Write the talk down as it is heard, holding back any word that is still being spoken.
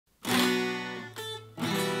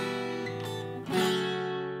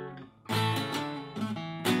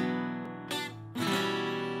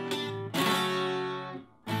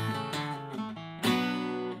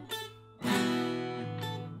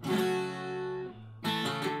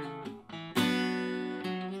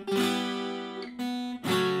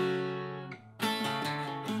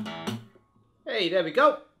Okay, there we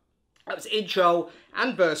go. That was intro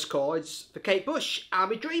and verse chords for Kate Bush,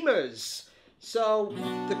 Army Dreamers. So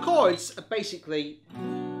the chords are basically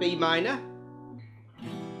B minor,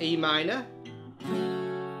 E minor,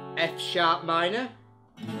 F sharp minor,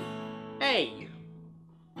 A.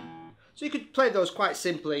 So you could play those quite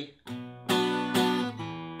simply.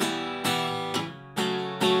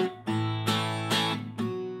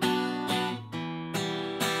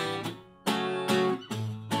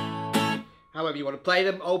 However you want to play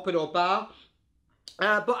them, open or bar.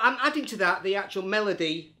 But I'm adding to that the actual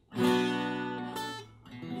melody.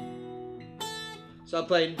 So I'm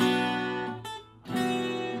playing.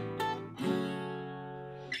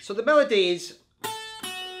 So the melody is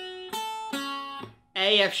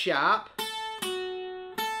A, F sharp,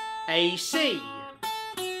 A, C.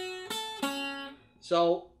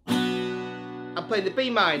 So I'm playing the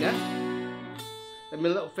B minor, then my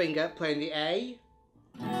little finger playing the A,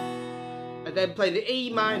 and then playing the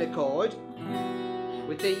E minor chord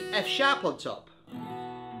with the F sharp on top.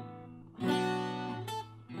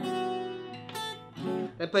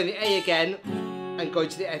 Then playing the A again and going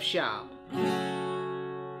to the F sharp,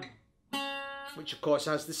 which of course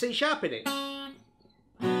has the C sharp in it.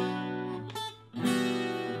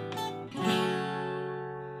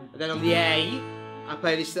 And then on the A, I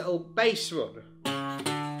play this little bass run.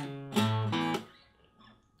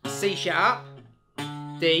 C sharp,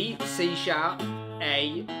 D, C sharp,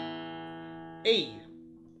 A, E.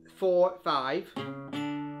 4, 5,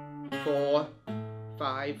 4,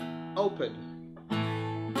 5, open.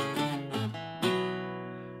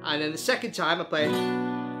 And then the second time I play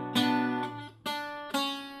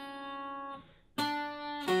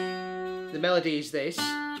the melody is this.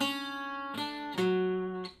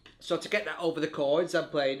 So to get that over the chords, I'm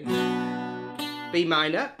playing B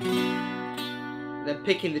minor, then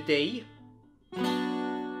picking the D,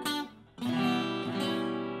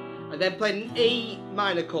 and then playing an E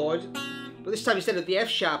minor chord, but this time instead of the F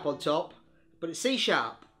sharp on top, but it's C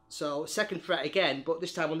sharp. So second fret again, but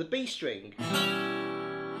this time on the B string.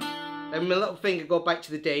 Then my little finger go back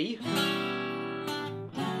to the D,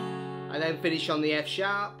 and then finish on the F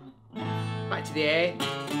sharp, back to the A.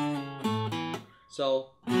 So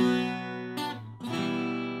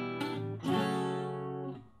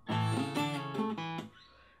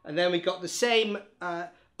and then we got the same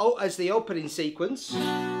as the opening sequence.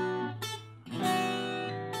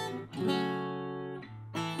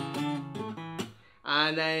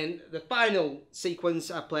 And then the final sequence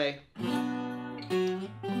I play.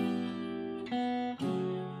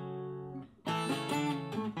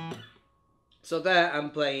 So there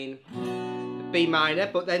I'm playing the B minor,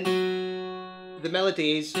 but then the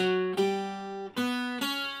melody is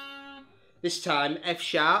this time F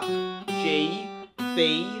sharp, G,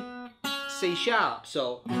 B, C sharp.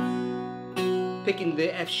 So picking the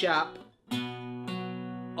F sharp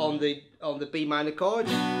on the B minor chord,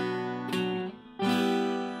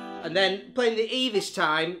 and then playing the E this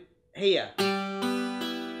time here,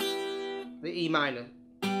 the E minor,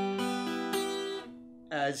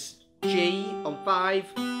 as G on 5,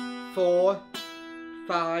 4,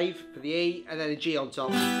 5 for the E, and then a G on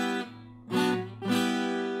top.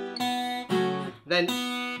 Then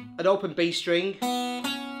an open B string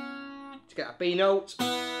to get a B note.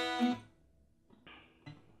 Then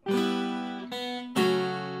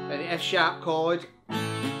the F sharp chord,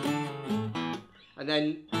 and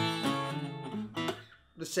then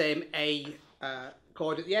the same A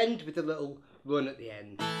chord at the end with a little run at the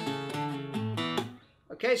end.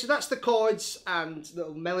 Okay, so that's the chords and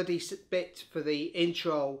little melody bit for the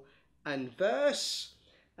intro and verse.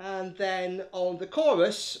 And then on the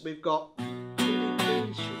chorus, we've got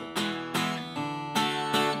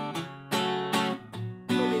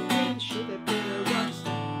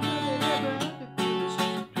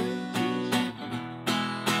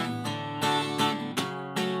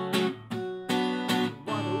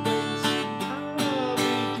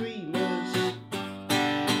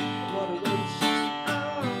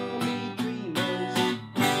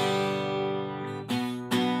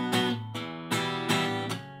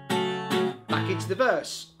into the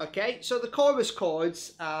verse. Okay, so the chorus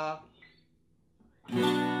chords are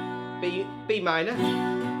B minor,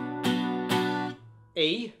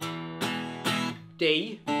 E,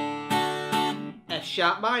 D, F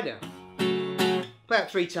sharp minor. Play it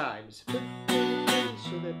 3 times.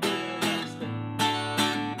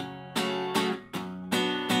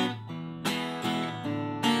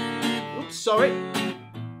 Oops, sorry.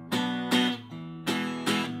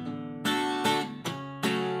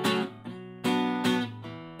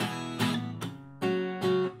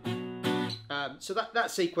 So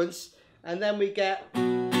that sequence, and then we get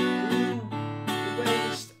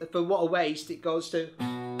for What a Waste, it goes to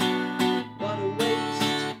what a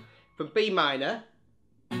waste. From B minor,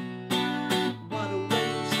 what a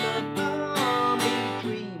waste of army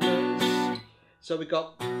dreamers. So we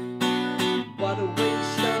got what a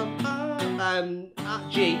waste of at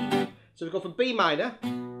G. So we go from B minor,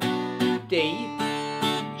 D,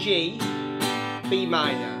 G, B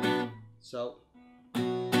minor. So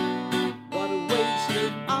what a waste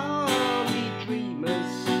of army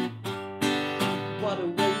dreamers. What a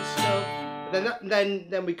waste of.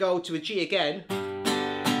 Then we go to a G again.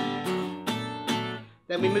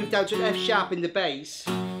 Then we move down to an F sharp in the bass.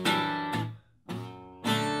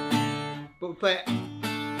 But we play.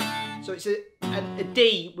 So it's a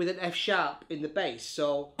D with an F sharp in the bass.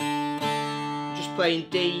 So just playing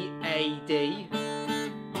D, A, D.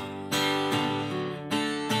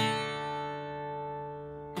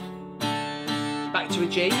 Back to a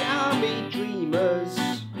G, Army Dreamers.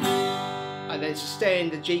 And then sustain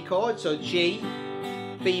the G chord, so G,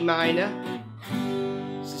 B minor,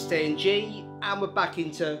 sustain G, and we're back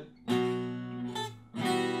into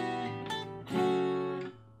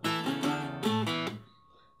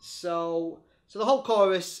so the whole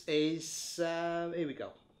chorus is here we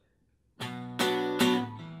go.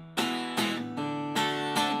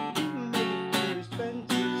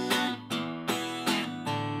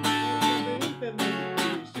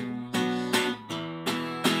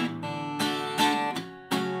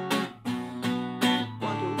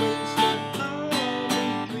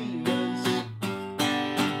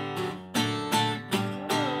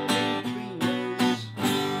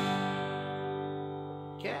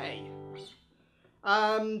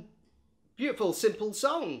 Beautiful, simple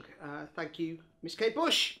song. Thank you, Miss Kate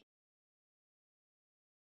Bush.